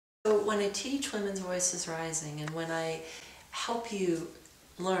But when I teach Women's Voices Rising, and when I help you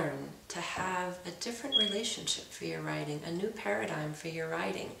learn to have a different relationship for your writing, a new paradigm for your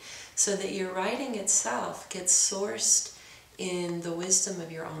writing, so that your writing itself gets sourced in the wisdom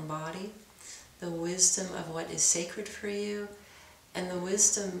of your own body, the wisdom of what is sacred for you, and the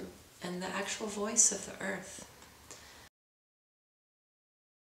wisdom and the actual voice of the earth.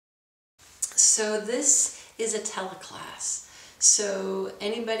 So this is a teleclass. So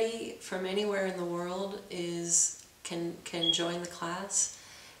anybody from anywhere in the world can join the class.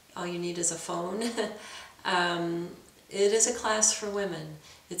 All you need is a phone. It is a class for women.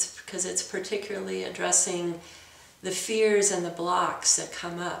 It's because it's particularly addressing the fears and the blocks that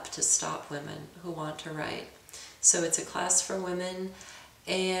come up to stop women who want to write. So it's a class for women,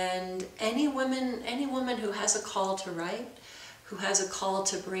 and any woman who has a call to write, who has a call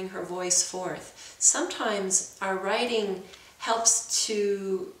to bring her voice forth. Sometimes our writing helps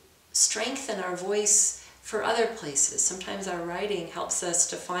to strengthen our voice for other places. Sometimes our writing helps us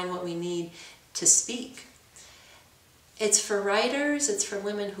to find what we need to speak. It's for writers, it's for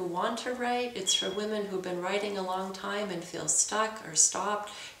women who want to write, it's for women who've been writing a long time and feel stuck or stopped,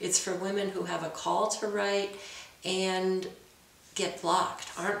 it's for women who have a call to write and get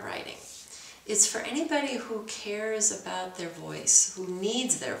blocked, aren't writing. It's for anybody who cares about their voice, who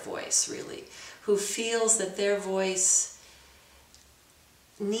needs their voice really, who feels that their voice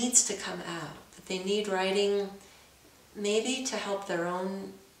needs to come out, that they need writing maybe to help their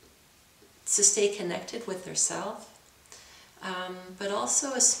own, to stay connected with their self. But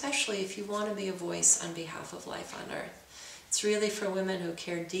also especially if you want to be a voice on behalf of life on earth. It's really for women who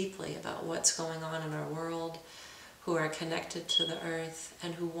care deeply about what's going on in our world, who are connected to the earth,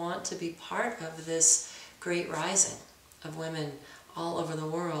 and who want to be part of this great rising of women all over the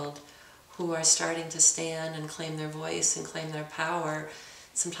world who are starting to stand and claim their voice and claim their power,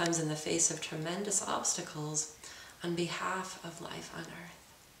 sometimes in the face of tremendous obstacles, on behalf of life on earth.